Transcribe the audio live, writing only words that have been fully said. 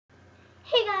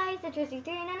Hey guys, it's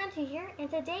Rosie3902 here,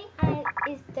 and today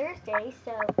is Thursday,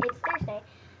 so it's Thursday.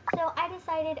 So I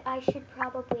decided I should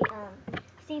probably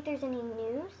see if there's any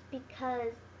news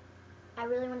because I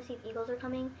really want to see if Eagles are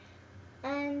coming.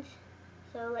 And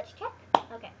so let's check.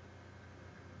 Okay.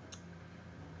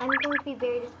 I'm going to be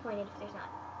very disappointed if there's not.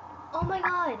 Oh my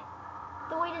god!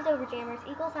 The wait is over, Jammers.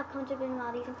 Eagles have come to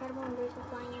Bengal. These incredible and graceful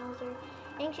flying animals are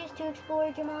anxious to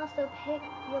explore Jamal, so pick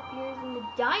up yours in the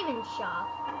diamond shop.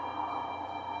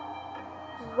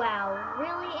 Wow,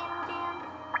 really, Animal Jam?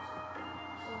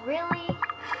 Really?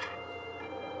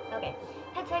 Okay.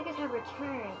 Pet tigers have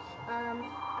returned.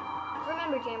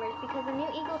 Remember, Jammers, because the new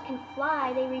eagles can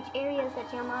fly, they reach areas that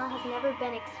Jamal has never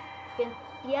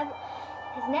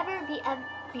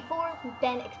before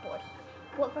been explored.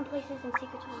 What from places and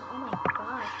secrets? Oh my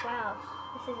gosh! Wow,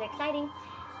 this is exciting.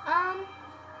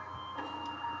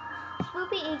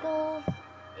 Swoopy Eagles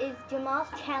is Jamal's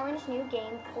challenge new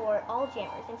game for all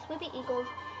Jammers. In Swoopy Eagles,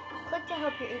 click to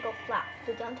help your eagle flap,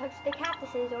 but don't touch the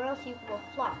cactuses or else you will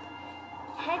flop.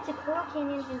 Head to Coral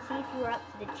Canyons and see if you are up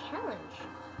to the challenge.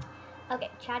 Okay,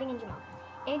 chatting in Jamal.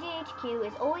 AJHQ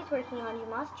is always working on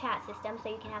Jamal's chat system so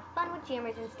you can have fun with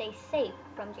Jammers and stay safe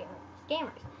from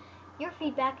scammers. Your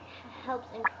feedback helps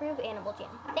improve Animal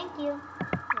Jam. Thank you.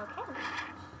 Okay.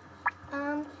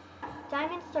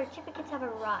 Diamond certificates have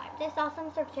arrived. This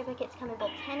awesome certificates come in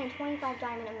both 10 and 25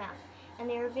 diamond amounts, and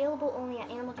they are available only at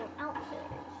Animal Jam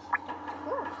Outfitters. That's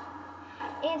cool.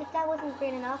 And if that wasn't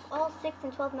great enough, all 6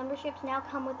 and 12 memberships now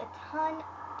come with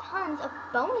tons of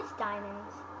bonus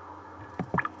diamonds.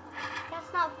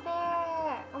 That's not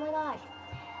fair. Oh my gosh.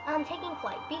 Taking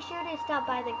flight. Be sure to stop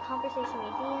by the Conversation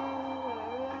Museum.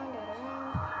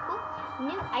 Ooh,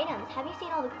 new items. Have you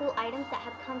seen all the cool items that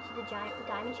have come to the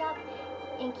diamond shop?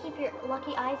 And keep your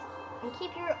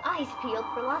eyes peeled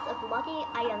for lots of lucky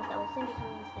items that will soon be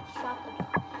coming to the shop.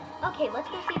 Okay, let's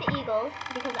go see the Eagles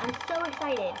because I'm so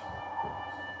excited.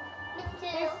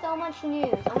 There's so much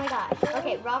news. Oh my gosh.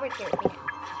 Okay, Robert's here with me now.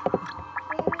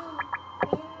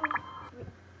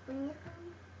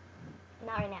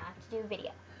 Not right now. I have to do a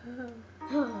video.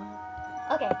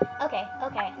 Okay.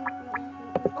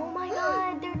 Oh my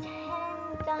god, they're 10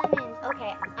 diamonds.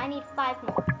 Okay, I need 5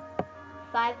 more.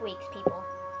 5 weeks, people.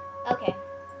 Okay.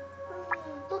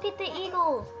 Look at the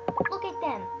Eagles. Look at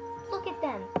them. Look at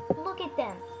them. Look at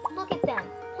them. Look at them.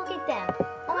 Look at them.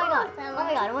 Oh my god. Oh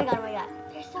my god. Oh my god. Oh my god.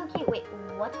 They're so cute. Wait,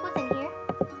 what was in here?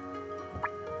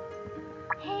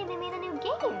 Hey, they made a new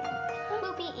game.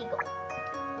 Swoopy Eagle.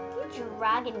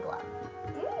 Dragon Glove.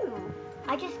 Ooh.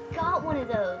 I just got one of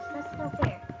those. That's so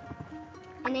fair.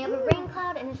 And they have a rain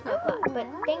cloud and a snow cloud. But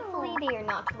thankfully they are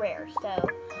not rare, so.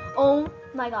 Oh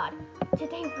my god. Did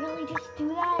they really just do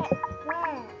that?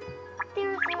 Where?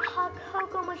 There's a hot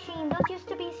cocoa machine. Those used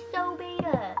to be so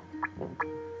beta.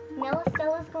 Nella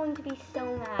Stella's going to be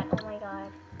so mad. Oh my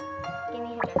god. Give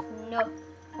me address. No.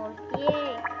 Oh,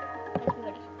 yay. That's me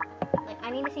ready. Like, I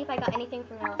need to see if I got anything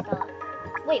from Nella Stella.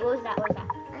 Wait, what was that? What was that?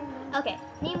 Okay.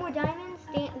 Need more diamonds?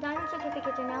 Diamond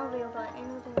certificates are now available at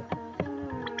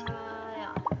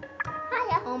yeah.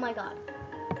 Hiya. Oh my god.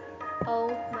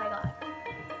 Oh my god.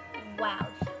 Wow.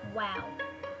 Wow.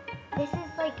 This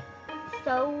is like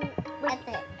so like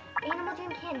Epic. Animal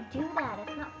Jam can't do that.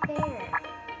 It's not fair.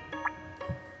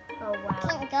 Oh wow.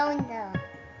 Keep going though.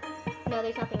 No,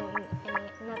 there's nothing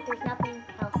there's nothing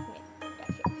else new.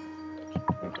 That's it.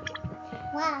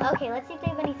 Wow. Okay, let's see if they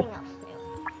have anything else new.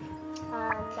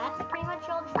 That's pretty much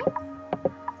all the same.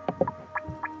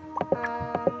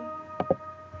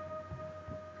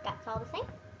 That's all the same.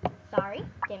 Sorry,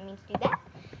 didn't mean to do that.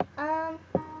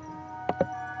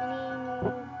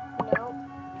 Nope.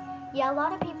 Yeah, a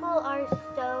lot of people are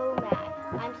so mad.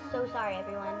 I'm so sorry,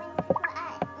 everyone.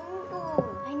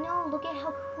 I know, look at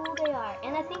how cool they are.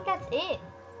 And I think that's it.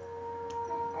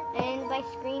 And my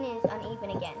screen is uneven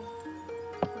again.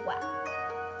 Wow.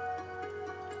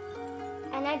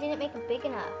 And I didn't make it big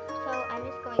enough. So I'm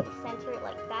just going to center it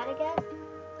like that, I guess.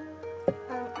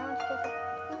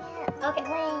 Okay.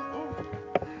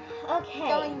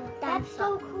 That's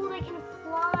so cool they can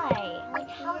fly. Like,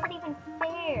 how is it even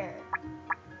fair?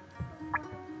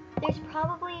 There's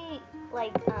probably,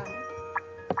 like,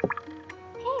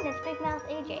 hey, that's Big Mouth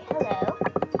AJ. Hello.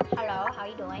 Hello, how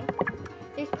you doing?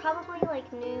 There's probably,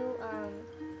 like, new,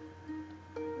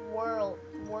 worlds,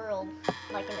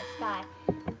 like, in the sky.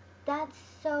 That's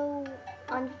so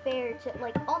unfair to,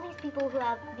 like, all these people who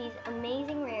have these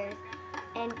amazing rares,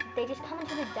 and they just come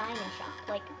into the diamond shop.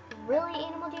 Like, really,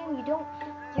 Animal Jam?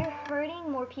 You're hurting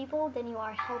more people than you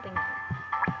are helping them.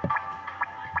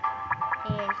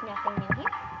 And there's nothing new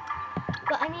here.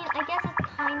 But, I mean, I guess it's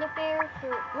kind of fair for,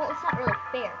 well, it's not really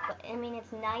fair, but I mean,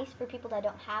 it's nice for people that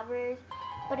don't have rares,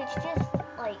 but it's just,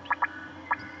 like,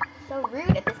 so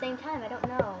rude at the same time. I don't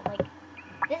know. Like,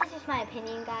 this is just my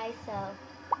opinion, guys, so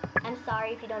I'm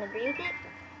sorry if you don't agree with it.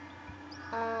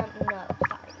 No,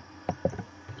 sorry.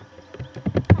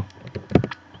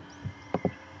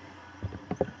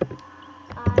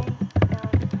 I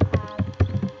don't have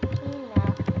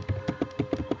enough.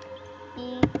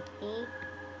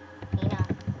 Enough.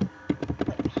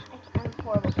 Wait, I'm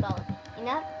horrible spelling.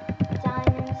 Enough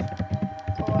diamonds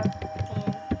for an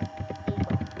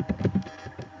eagle.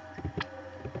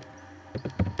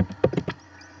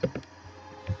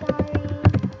 Sorry.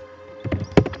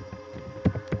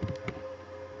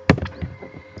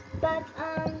 But,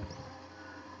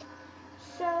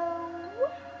 so,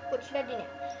 what should I do now?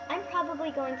 I'm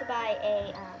probably going to buy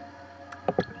a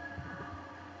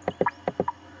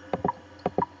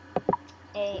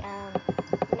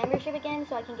membership again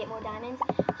so I can get more diamonds,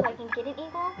 so I can get an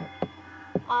eagle.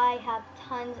 I have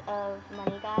tons of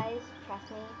money, guys,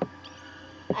 trust me.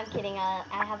 I'm kidding, I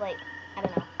have like, I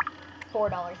don't know,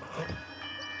 $4.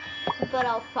 But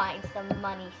I'll find some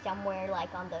money somewhere,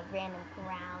 like on the random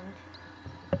ground.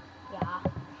 Yeah.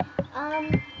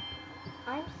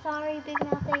 I'm sorry, Big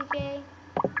Mouth AJ.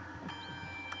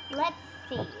 Let's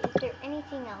see, is there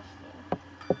anything else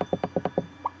new?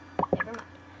 Never mind.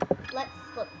 Let's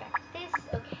look back at this.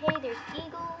 Okay, there's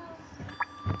eagles,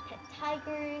 pet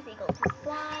tigers, eagles can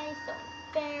fly, so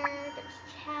unfair. There's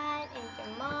Chad and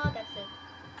Jamal. That's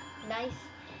a nice,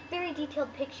 very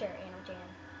detailed picture, Anojan.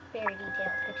 Very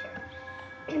detailed picture.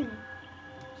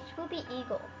 Swoopy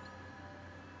Eagle.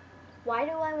 Why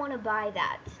do I want to buy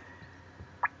that?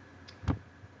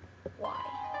 Why?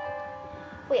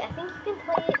 Wait, I think you can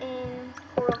play it in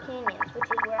Coral Canyons, which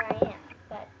is where I am,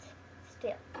 but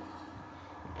still.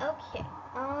 Okay,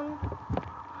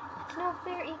 it's no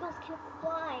fair, eagles can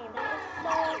fly.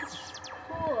 That is so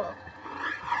cool.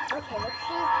 Okay, let's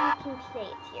see if we can play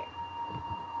it here.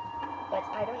 But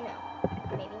I don't know.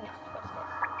 Maybe not. What's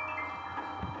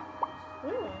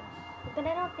this? But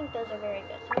I don't think those are very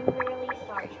good, so I'm really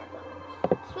sorry, Shark Level.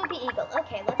 Swoopy Eagle.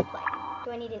 Okay, let's play.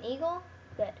 Do I need an eagle?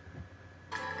 Good.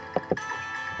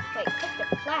 Wait, click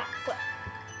the flap. What?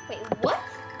 Wait, what?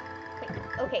 Wait,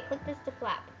 okay, click this to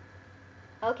flap.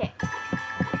 Okay.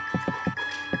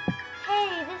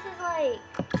 Hey, this is like...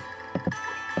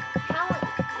 How...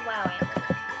 Wow, I am.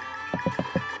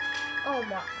 Oh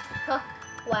my... Huh.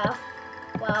 Wow.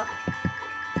 Wow.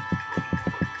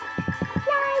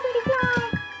 Fly, baby, fly!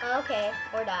 Okay,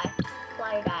 or die.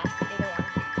 Fly or die. Either one.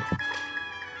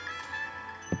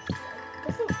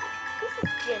 This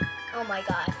is just... Oh my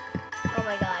god. Oh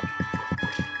my god.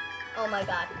 Oh my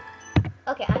god.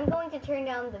 Okay, I'm going to turn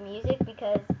down the music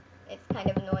because it's kind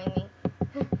of annoying me.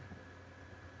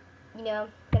 You know,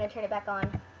 I'm gonna turn it back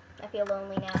on. I feel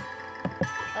lonely now.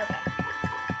 Okay.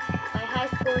 My high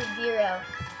score is 0.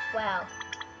 Wow.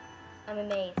 I'm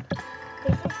amazed.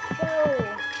 This is so...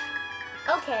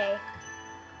 Okay.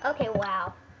 Okay,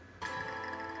 wow.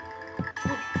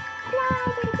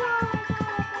 Fly, baby, fly.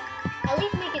 At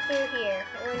least make it through here,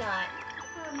 or not.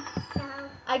 No.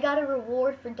 I got a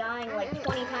reward for dying like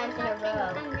 20 times in a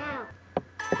row.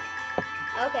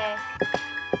 Okay.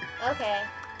 Okay.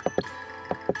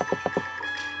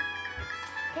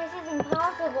 This is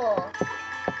impossible.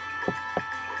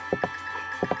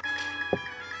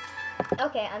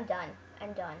 Okay, I'm done.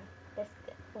 I'm done. This,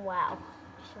 wow.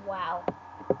 Just wow.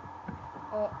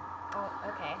 Oh,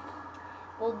 okay.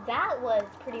 Well, that was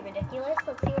pretty ridiculous.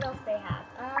 Let's see what else they have.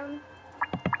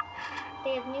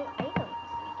 They have new items,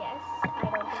 I guess. I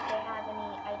don't think they have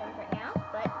any items right now,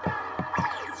 but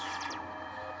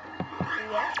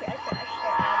yes, they're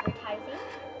advertising.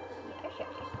 Yes.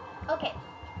 Okay,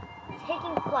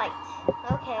 taking flight.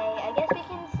 Okay, I guess we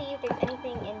can see if there's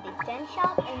anything in the den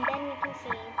shop, and then we can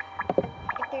see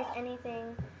if there's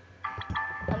anything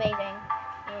amazing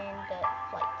in the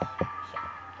flight shop.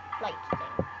 Flight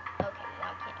thing. Okay,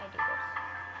 why can't I do this?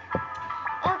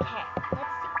 Okay,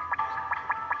 let's see.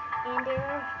 And there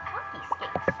are hockey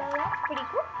skates, so that's pretty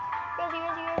cool.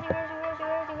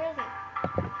 Rosie.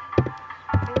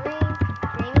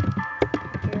 Dream.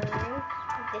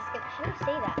 Disco. How do you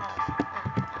say that?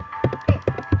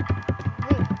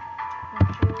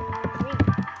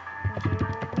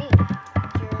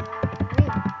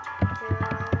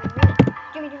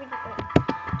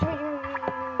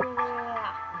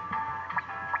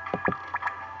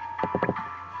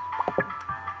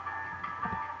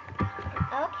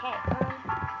 Okay,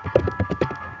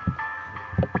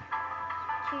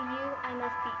 to you, I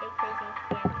must be a crazy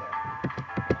fangirl.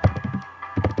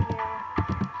 No,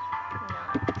 you're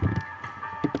not.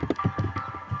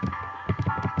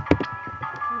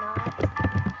 Not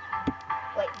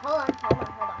hold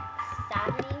on.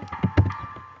 Sadly.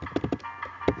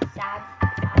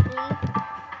 Sadly.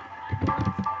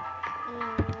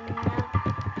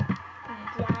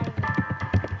 Not enough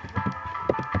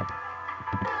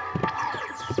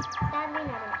diamonds. Sadly,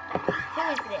 not enough diamonds. Who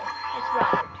is this? It's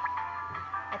Robert,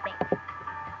 I think.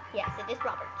 Yes, it is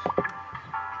Robert.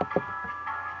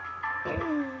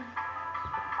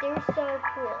 They're so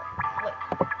cool. Wait,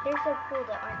 they're so cool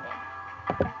though, aren't they?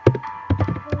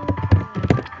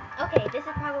 Okay, this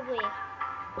is probably...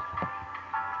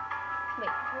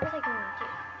 Wait, what was I going to do?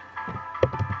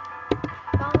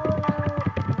 Follow me.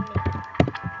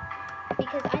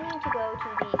 Because I need to go to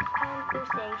the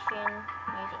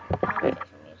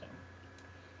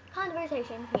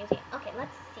Conversation Museum. Okay,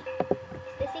 let's see. Is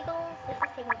this eagles? This is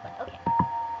taking place. Okay.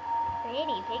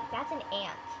 Pretty pig. That's an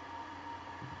ant.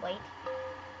 Wait.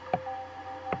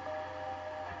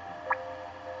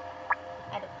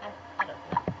 I don't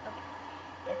know. Okay.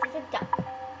 This is a duck.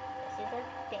 This is a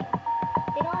thing.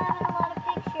 They don't have a lot of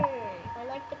pictures. I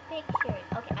like the pictures.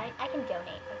 Okay, I can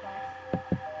donate, I guess.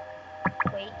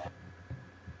 Wait.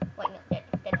 Wait, no.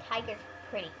 The tiger's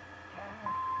pretty.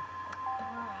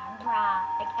 I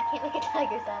can't make a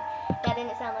tiger sound. That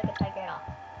didn't sound like a tiger at all.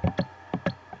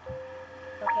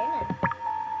 Okay, then.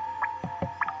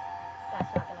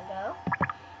 That's not gonna go.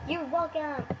 You're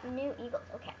welcome, new eagles.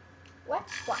 Okay.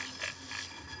 Let's watch this.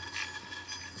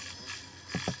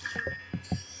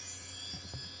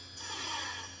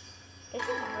 This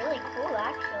is really cool,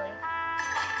 actually.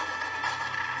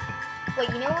 Wait,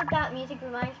 you know what that music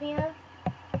reminds me of?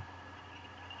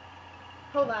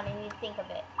 Hold on, I need to think of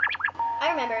it. I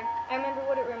remember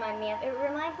what it reminded me of. It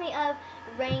reminds me of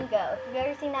Rango. If you've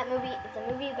ever seen that movie, it's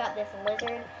a movie about this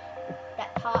lizard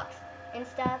that talks and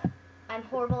stuff. I'm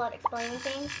horrible at explaining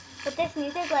things. But this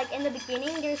music, like in the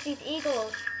beginning, there's these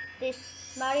eagles,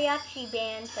 this mariachi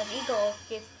band of eagles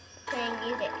just playing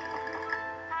music.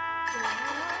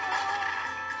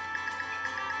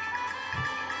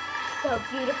 So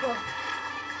beautiful.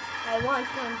 I want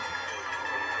one.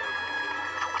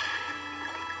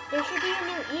 There should be a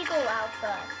new Eagle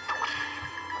Alpha.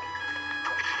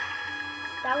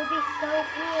 That would be so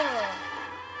cool.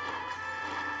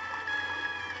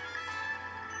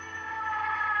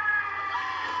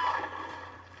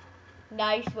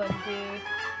 Nice one, dude.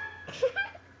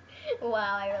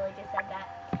 Wow, I really just said that.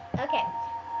 Okay,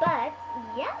 but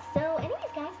yeah, so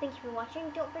anyways guys, thank you for watching.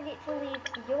 Don't forget to leave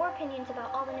your opinions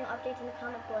about all the new updates in the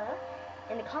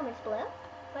comments below.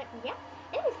 But yeah,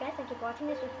 anyways guys, thank you for watching.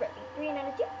 This was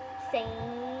Rippy392 saying